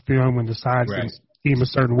watch the film and decide to scheme a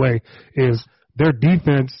certain way. Is their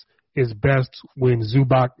defense is best when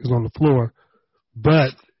Zubac is on the floor, but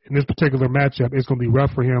in this particular matchup, it's going to be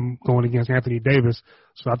rough for him going against Anthony Davis.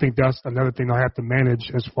 So I think that's another thing I'll have to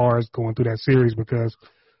manage as far as going through that series because,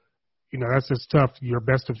 you know, that's just tough. Your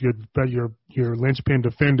best of your linchpin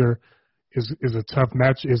defender is a tough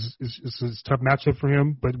match is a tough matchup for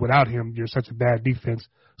him, but without him, you're such a bad defense.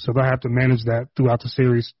 So they'll have to manage that throughout the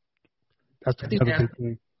series. That's the other big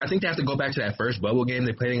thing. I think they have to go back to that first bubble game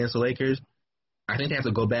they played against the Lakers. I think they have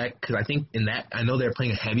to go back because I think in that I know they're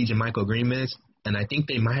playing heavy JaMychal Green minutes, and I think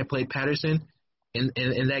they might have played Patterson in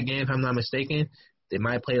that game if I'm not mistaken. They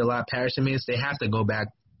might have played a lot of Patterson minutes. They have to go back.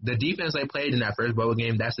 The defense they played in that first bubble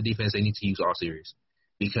game, that's the defense they need to use all series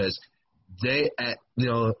because they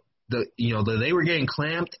were getting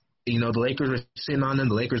clamped. You know, the Lakers were sitting on them.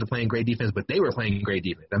 The Lakers were playing great defense, but they were playing great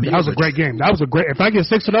defense. I mean, that was a great game. If I get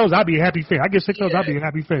 6 of those, I'd be a happy fan. I get 6 of those, I'd be a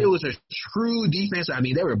happy fan. It was a true defense. I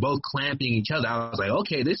mean, they were both clamping each other. I was like,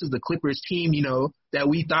 okay, this is the Clippers team, you know, that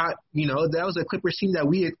we thought, you know, that was a Clippers team that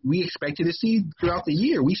we expected to see throughout the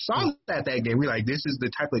year. We saw that game. We're like, this is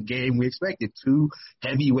the type of game we expected. 2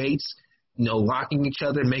 heavyweights, you know, locking each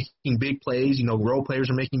other, making big plays. You know, role players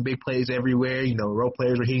are making big plays everywhere. You know, role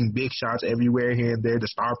players were hitting big shots everywhere here and there. The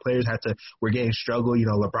star players were getting struggled. You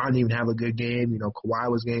know, LeBron didn't even have a good game. You know, Kawhi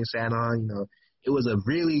was getting sat on. You know, it was a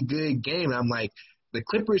really good game. I'm like, the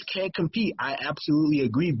Clippers can't compete. I absolutely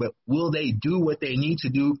agree. But will they do what they need to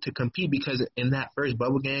do to compete? Because in that first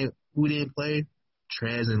bubble game, who didn't play?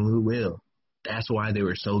 Trez and Lou Will. That's why they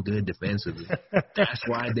were so good defensively. That's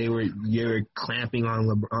why you're clamping on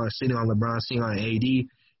LeBron, sitting on LeBron, sitting on AD,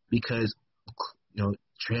 because, you know,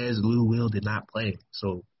 Trez, Lou Will did not play.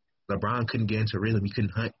 So LeBron couldn't get into rhythm. He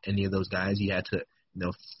couldn't hunt any of those guys. He had to, you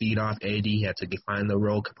know, feed off AD. He had to find the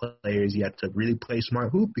role players. He had to really play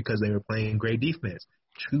smart hoop because they were playing great defense.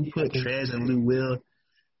 To put Trez and Lou Will,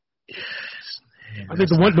 I think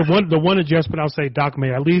the one adjustment I'll say Doc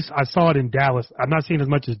made, at least I saw it in Dallas. I'm not seeing as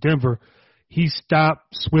much as Denver. He stopped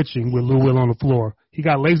switching with Lou Will on the floor. He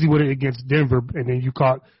got lazy with it against Denver, and then you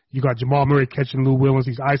got Jamal Murray catching Lou Will in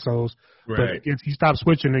these ISOs. Right. But he stopped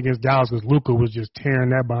switching against Dallas because Luka was just tearing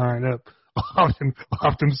that behind up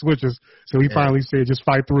off them switches. So he finally said, just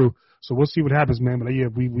fight through. So we'll see what happens, man. But yeah,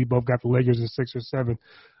 we both got the Lakers in 6 or 7.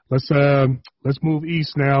 Let's move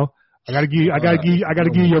east now. I gotta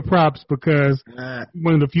give you your props because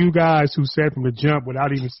one of the few guys who said from the jump,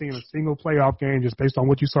 without even seeing a single playoff game, just based on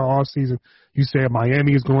what you saw all season, you said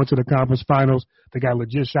Miami is going to the conference finals. They got a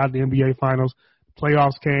legit shot at the NBA finals.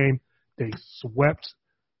 Playoffs came, they swept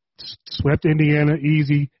Indiana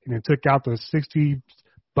easy, and then took out the 60.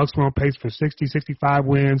 Bucks were on pace for 60, 65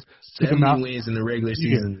 wins. 70 wins in the regular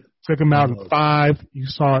season. Took them out in 5. You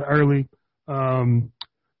saw it early.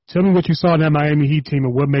 Tell me what you saw in that Miami Heat team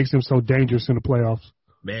and what makes them so dangerous in the playoffs.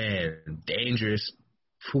 Man, dangerous.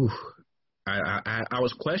 Whew. I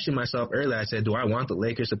was questioning myself earlier. I said, do I want the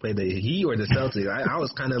Lakers to play the Heat or the Celtics? I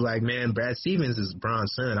was kind of like, man, Brad Stevens is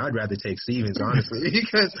Bron's son. I'd rather take Stevens, honestly,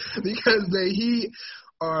 because the Heat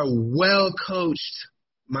are well coached.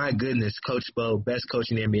 My goodness, Coach Bo, best coach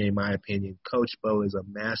in the NBA, in my opinion. Coach Bo is a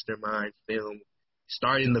mastermind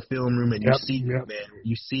starting the film room, and you see it, man.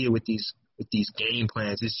 You see it with these game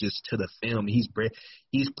plans. It's just to the film. He's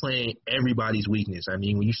playing everybody's weakness. I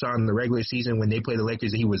mean, when you saw in the regular season when they played the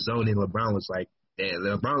Lakers, he was zoning. LeBron was like And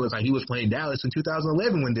LeBron looks like he was playing Dallas in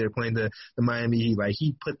 2011 when they were playing the Miami Heat. Like,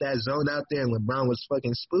 he put that zone out there, and LeBron was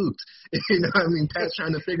fucking spooked. You know what I mean? Pat's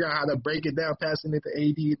trying to figure out how to break it down, passing it to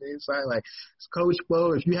AD and the inside. Like, Coach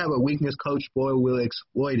Spo, if you have a weakness, Coach Spo will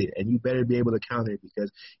exploit it, and you better be able to counter it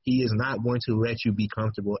because he is not going to let you be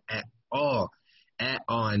comfortable at all.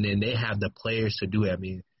 And then they have the players to do it. I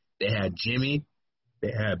mean, they had Jimmy,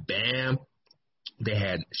 they had Bam, they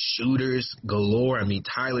had shooters galore. I mean,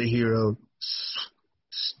 Tyler Hero,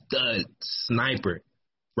 stud, sniper.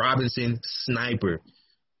 Robinson, sniper.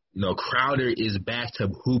 You know, Crowder is back to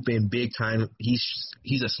hooping big time.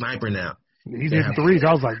 He's a sniper now. He's hitting threes.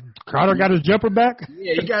 I was like, Crowder got his jumper back?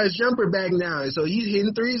 Yeah, he got his jumper back now. So he's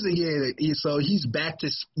hitting threes again. So he's back to,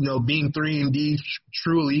 you know, being 3-and-D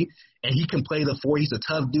truly, and he can play the 4. He's a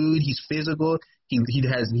tough dude. He's physical. He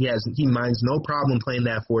minds no problem playing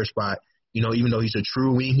that 4 spot. You know, even though he's a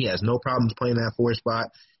true wing, he has no problems playing that 4 spot.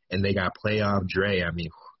 And they got playoff Dre. I mean,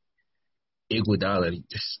 Iguodala,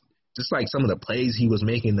 just like some of the plays he was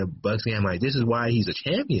making the Bucks game, I'm like, this is why he's a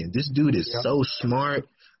champion. This dude is so smart,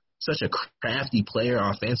 such a crafty player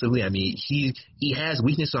offensively. I mean, he has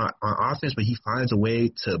weakness on offense, but he finds a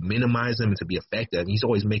way to minimize them and to be effective. He's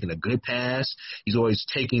always making a good pass. He's always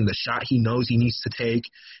taking the shot he knows he needs to take.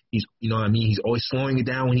 He's, you know what I mean? He's always slowing it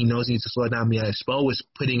down when he knows he needs to slow it down. I mean, Spo was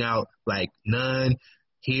putting out like Nunn,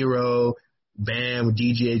 Hero, Bam,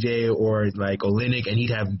 DJJ, or like Olynyk, and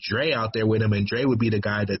he'd have Dre out there with him, and Dre would be the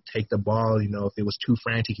guy to take the ball. You know, if it was too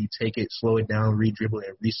frantic, he'd take it, slow it down, re-dribble,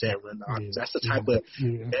 and reset, run the offense. That's the type of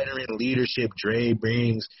veteran leadership Dre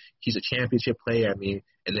brings. He's a championship player. I mean,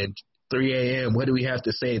 and then 3 a.m., what do we have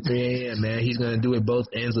to say? 3 a.m., man, he's going to do it both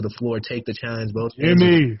ends of the floor, take the challenge, both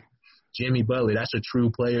ends. Jimmy Butler, that's a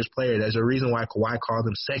true player's player. There's a reason why Kawhi called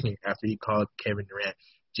him second after he called Kevin Durant.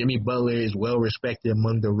 Jimmy Butler is well respected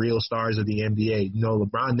among the real stars of the NBA. You know,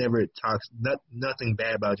 LeBron never talks nothing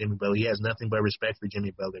bad about Jimmy Butler. He has nothing but respect for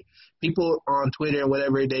Jimmy Butler. People on Twitter and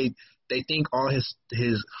whatever, they think all his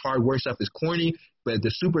hard work stuff is corny, but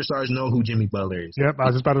the superstars know who Jimmy Butler is. Yep, I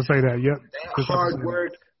was just about to say that. Yep. That hard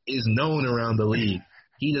work is known around the league.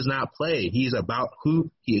 He does not play. He's about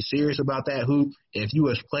hoop. He is serious about that hoop. And if you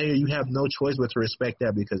as a player, you have no choice but to respect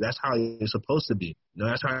that because that's how you're supposed to be. You know,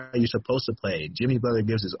 that's how you're supposed to play. Jimmy Butler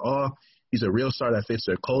gives his all. He's a real star that fits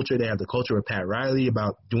their culture. They have the culture of Pat Riley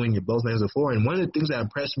about doing it both ends of the floor. And one of the things that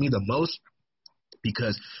impressed me the most,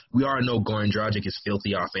 because we all know Goran Dragic is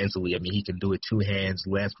filthy offensively. I mean, he can do it 2 hands,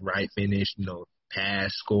 left, right, finish, you know,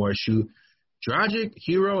 pass, score, shoot. Dragic,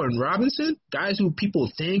 Hero, and Robinson, guys who people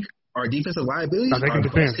think are defensive liabilities. No, they can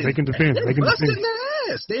defend. They can defend. They're busting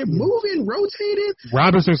their ass. They're moving, rotating.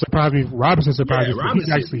 Robinson surprised me. Robinson.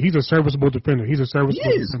 He's a serviceable defender.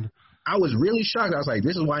 Defender. I was really shocked. I was like,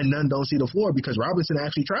 this is why none don't see the floor because Robinson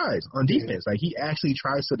actually tries on defense. Like, he actually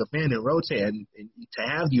tries to defend and rotate. And to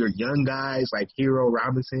have your young guys like Hero,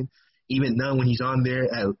 Robinson, even Nunn when he's on there,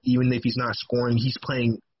 even if he's not scoring, he's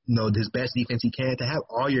playing, you know, his best defense he can. To have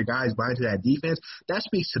all your guys buy into that defense, that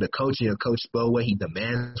speaks to the coaching of Coach Spo, what he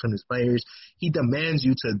demands from his players. He demands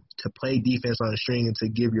you to play defense on a string and to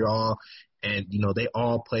give your all. And, you know, they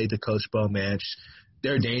all play the Coach Spo match.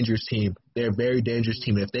 They're a dangerous team. They're a very dangerous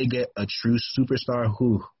team. If they get a true superstar,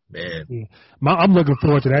 man. Yeah. I'm looking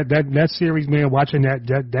forward to that series, man, watching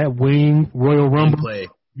that wing Royal Rumble. Play.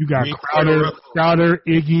 You got Crowder,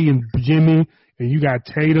 Iggy, and Jimmy, and you got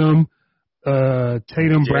Tatum,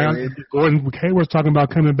 Brown, Gordon. Hayward's talking about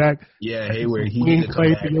coming back. Yeah, Hayward. He wing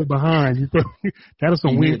play for your behind. That is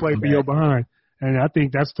some wing play for your behind, and I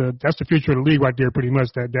think that's the future of the league right there, pretty much.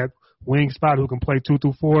 That wing spot who can play 2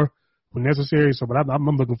 through 4 when necessary. So, but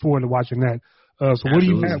I'm looking forward to watching that. So,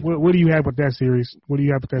 Absolutely. What do you have with that series? What do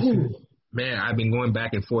you have with that series? Man, I've been going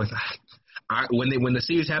back and forth. When the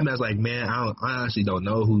series happened, I was like, man, I honestly don't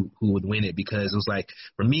know who would win it because it was like,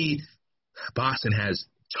 for me, Boston has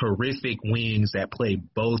terrific wings that play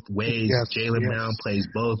both ways. Yes, Jaylen Brown plays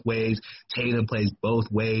both ways. Tatum plays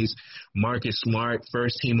both ways. Marcus Smart,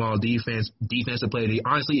 first team all defensive player.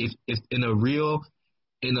 Honestly, if in a real,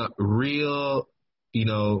 you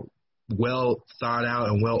know, well thought out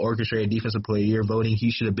and well orchestrated defensive player of the year voting,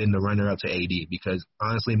 he should have been the runner up to AD because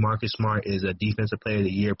honestly, Marcus Smart is a defensive player of the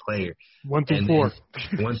year player. 1 through 4.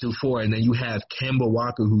 1 through 4, and then you have Kemba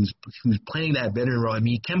Walker who's playing that veteran role. I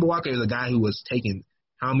mean, Kemba Walker is a guy who was taking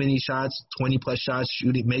how many shots, 20-plus shots,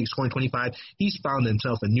 scoring 25. He's found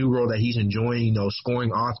himself a new role that he's enjoying, you know,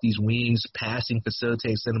 scoring off these wings, passing,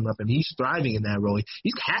 facilitating, setting him up, and he's thriving in that role.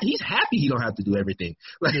 He's happy he don't have to do everything.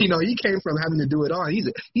 Like, you know, he came from having to do it all. He's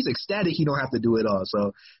ecstatic he don't have to do it all.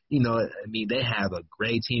 So, you know, I mean, they have a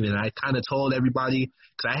great team, and I kind of told everybody,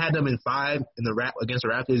 because I had them in 5 against the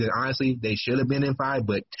Raptors, and honestly, they should have been in 5,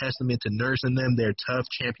 but testament to Nurse and them, their tough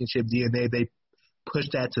championship DNA, they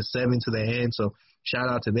pushed that to 7 to the end, so shout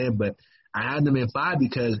out to them. But I had them in 5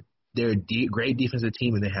 because they're a great defensive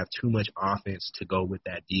team, and they have too much offense to go with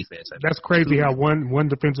that defense. I mean, that's crazy how one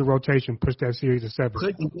defensive rotation pushed that series to 7.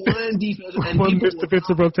 Put one defensive – one missed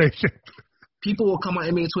defensive rotation. People will come on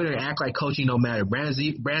NBA Twitter and act like coaching don't matter. Brad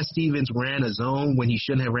Stevens ran a zone when he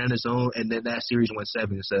shouldn't have ran a zone, and then that series went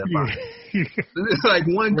 7 instead of 5. Yeah. Like,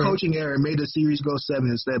 one coaching error made the series go 7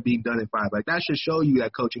 instead of being done in 5. Like, that should show you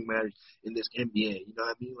that coaching matters in this NBA. You know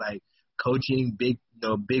what I mean? Like, coaching, big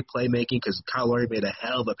playmaking, because Kyle Lowry made a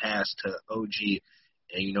hell of a pass to OG.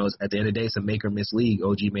 And, you know, at the end of the day, it's a make or miss league.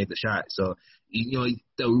 OG made the shot. So, you know,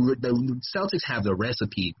 the Celtics have the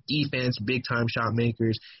recipe. Defense, big-time shot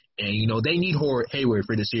makers. And, you know, they need Hayward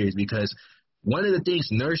for the series, because one of the things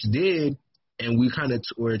Nurse did, and we kind of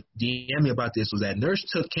were DMing about this, was that Nurse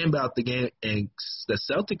took Kemba out the game, and the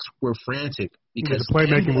Celtics were frantic because the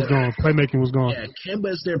playmaking was gone. Playmaking was gone. Yeah,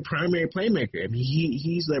 Kemba's their primary playmaker. I mean,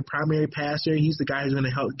 he's their primary passer. He's the guy who's going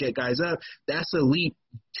to help get guys up. That's a leap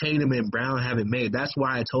Tatum and Brown haven't made. That's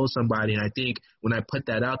why I told somebody, and I think when I put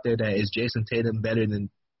that out there, that is Jason Tatum better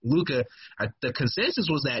than Luka, the consensus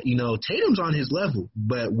was that, you know, Tatum's on his level,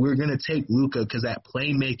 but we're going to take Luka because that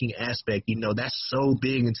playmaking aspect, you know, that's so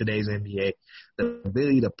big in today's NBA. The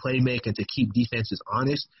ability to play make and to keep defenses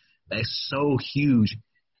honest, that's so huge.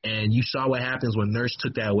 And you saw what happens when Nurse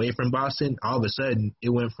took that away from Boston. All of a sudden, it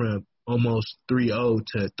went from almost 3-0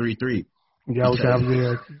 to 3-3. Yeah,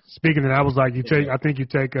 speaking of that, I was like, I think you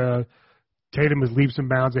take Tatum is leaps and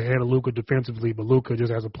bounds ahead of Luka defensively, but Luka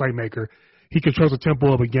just as a playmaker, he controls the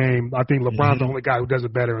tempo of a game. I think LeBron's the only guy who does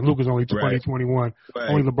it better, and Luka's only 20, 21. Right.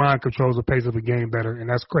 Only LeBron controls the pace of a game better, and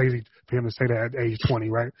that's crazy for him to say that at age 20,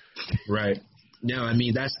 right? Right. No, I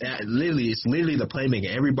mean, it's literally the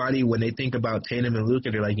playmaking. Everybody, when they think about Tatum and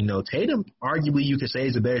Luka, they're like, you know, Tatum, arguably you could say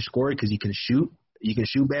is a better scorer because he can shoot. You can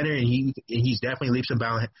shoot better, and he's definitely leaps and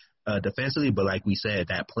bounds defensively. But like we said,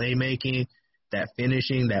 that playmaking, that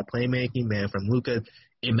finishing, that playmaking, man, from Luka,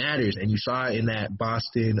 it matters. And you saw it in that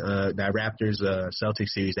Boston, that Raptors Celtics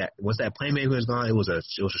series. That once that playmaker was gone, it was a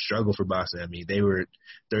struggle for Boston. I mean,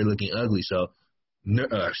 they're looking ugly. So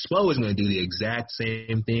Spo is going to do the exact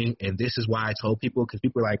same thing. And this is why I told people, because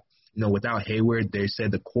people are like, you know, without Hayward, they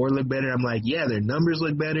said the core looked better. I'm like, yeah, their numbers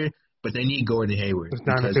look better, but they need Gordon Hayward. It's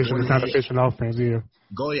not efficient offense, yeah.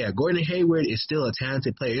 Gordon Hayward is still a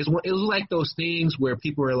talented player. It was like those things where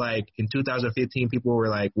people were like, in 2015, people were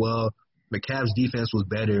like, well, the Cavs defense was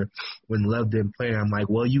better when Love didn't play. I'm like,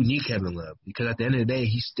 well, you need Kevin Love, because at the end of the day,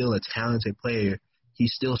 he's still a talented player. He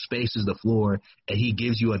still spaces the floor, and he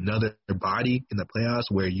gives you another body in the playoffs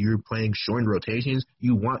where you're playing shortened rotations.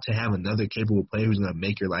 You want to have another capable player who's going to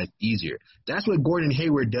make your life easier. That's what Gordon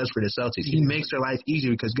Hayward does for the Celtics. He makes their life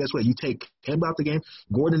easier because guess what? You take him out the game,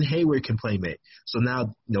 Gordon Hayward can play make. So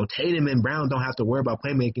now, you know, Tatum and Brown don't have to worry about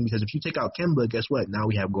playmaking, because if you take out Kemba, guess what? Now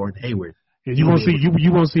we have Gordon Hayward. Yeah, you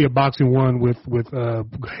won't see a boxing one with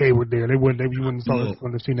Hayward there. You wouldn't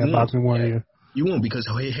have seen that boxing one. Yeah. You won't, because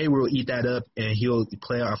Hayward will eat that up, and he'll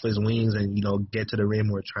play off his wings and, you know, get to the rim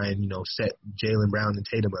or try and, you know, set Jaylen Brown and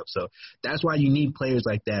Tatum up. So that's why you need players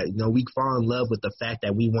like that. You know, we fall in love with the fact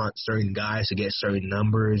that we want certain guys to get certain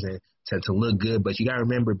numbers and to look good. But you got to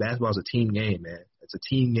remember, basketball is a team game, man. It's a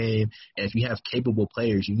team game. And if you have capable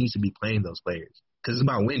players, you need to be playing those players, because it's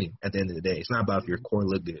about winning at the end of the day. It's not about if your core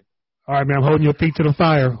look good. All right, man. I'm holding your feet to the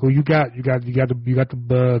fire. Who you got? You got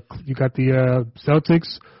the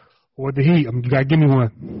Celtics or the Heat? You gotta give me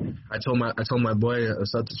one. I told my boy,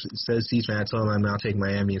 says Heat fan. I told him I'll take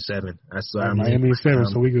Miami in 7. Miami in 7.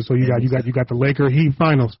 So you got the Laker Heat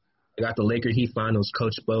finals. I got the Laker Heat finals.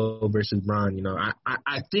 Coach Spo versus Bron. You know,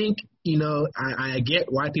 I think, you know, I get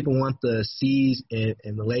why people want the C's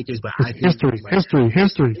and the Lakers, but I think history.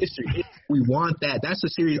 We want that. That's the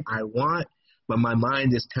series I want. But my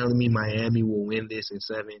mind is telling me Miami will win this in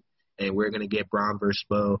 7, and we're going to get Bron versus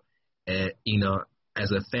Spo. And, you know,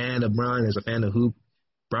 as a fan of Bron, as a fan of hoop,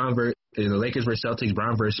 the Lakers versus Celtics,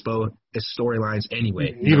 Bron versus Spo, it's storylines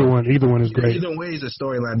anyway. Either one is great. Either way is a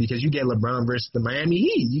storyline, because you get LeBron versus the Miami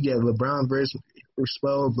Heat. You get LeBron versus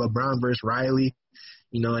Spo, LeBron versus Riley.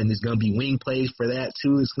 You know, and there's going to be wing plays for that,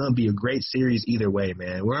 too. It's going to be a great series either way,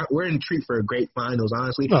 man. We're in treat for a great finals,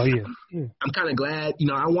 honestly. Oh, yeah. I'm kind of glad. You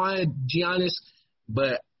know, I wanted Giannis,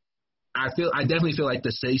 But I definitely feel like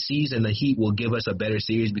the season, the Heat will give us a better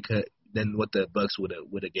series than what the Bucks would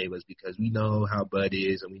have gave us, because we know how Bud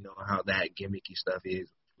is and we know how that gimmicky stuff is.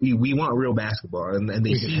 We want real basketball, and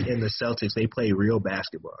the Heat and the Celtics, they play real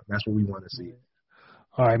basketball. That's what we want to see.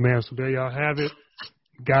 All right, man. So there y'all have it.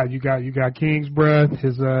 You got Kings, bruh.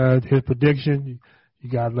 His prediction. You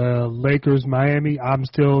got Lakers, Miami. I'm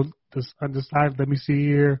still undecided. Let me see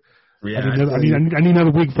here. Yeah, I need another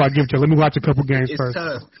week before I give it to you. Let me watch a couple games first.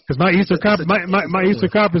 Tough. Because my Eastern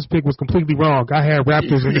Conference pick was completely wrong. I had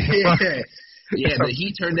Raptors in there. Yeah, the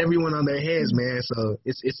Heat turned everyone on their heads, man. So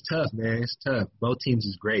it's tough, man. It's tough. Both teams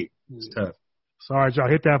is great. It's tough. So, all right, y'all,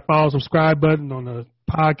 hit that follow, subscribe button on the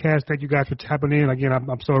podcast. Thank you guys for tapping in. Again,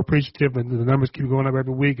 I'm so appreciative, and the numbers keep going up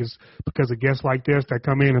every week. It's because of guests like this that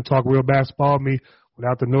come in and talk real basketball with me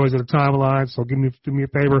without the noise of the timeline. So do me a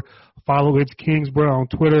favor. Follow It's Kingsborough on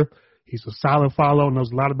Twitter. He's a solid follow,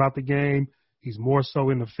 knows a lot about the game. He's more so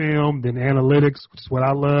in the film than analytics, which is what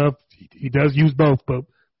I love. He does use both, but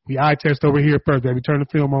we eye test over here first. We turn the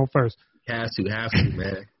film on first. Have to,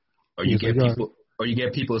 man. Or you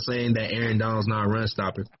get people saying that Aaron Donald's not a run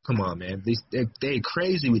stopper. Come on, man. They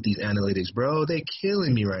crazy with these analytics, bro. They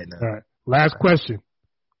killing me right now. All right. Last question.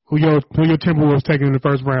 Who your Timberwolves taking in the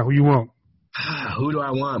first round? Who you want? Who do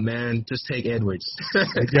I want, man? Just take Edwards.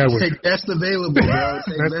 Take Edwards. Take best available, bro.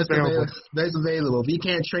 Best available. If you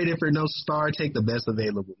can't trade it for no star, take the best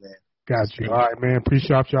available, man. Got you. All right, man.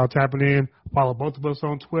 Appreciate y'all tapping in. Follow both of us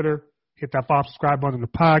on Twitter. Hit that follow, subscribe button on the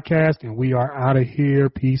podcast, and we are out of here.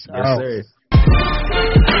 Peace out. Sir.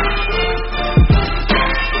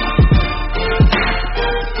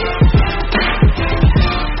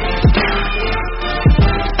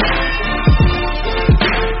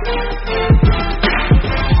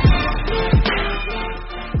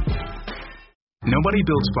 Nobody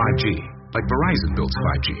builds 5G like Verizon builds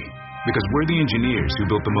 5G, because we're the engineers who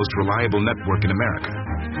built the most reliable network in America.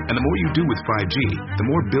 And the more you do with 5G, the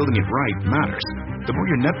more building it right matters. The more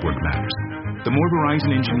your network matters. The more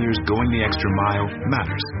Verizon engineers going the extra mile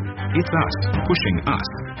matters. It's us pushing us.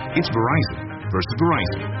 It's Verizon versus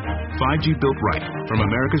Verizon. 5G built right from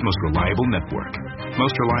America's most reliable network.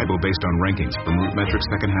 Most reliable based on rankings from RootMetrics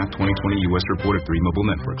second half 2020 U.S. report of 3 mobile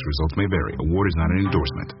networks. Results may vary. Award is not an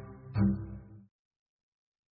endorsement.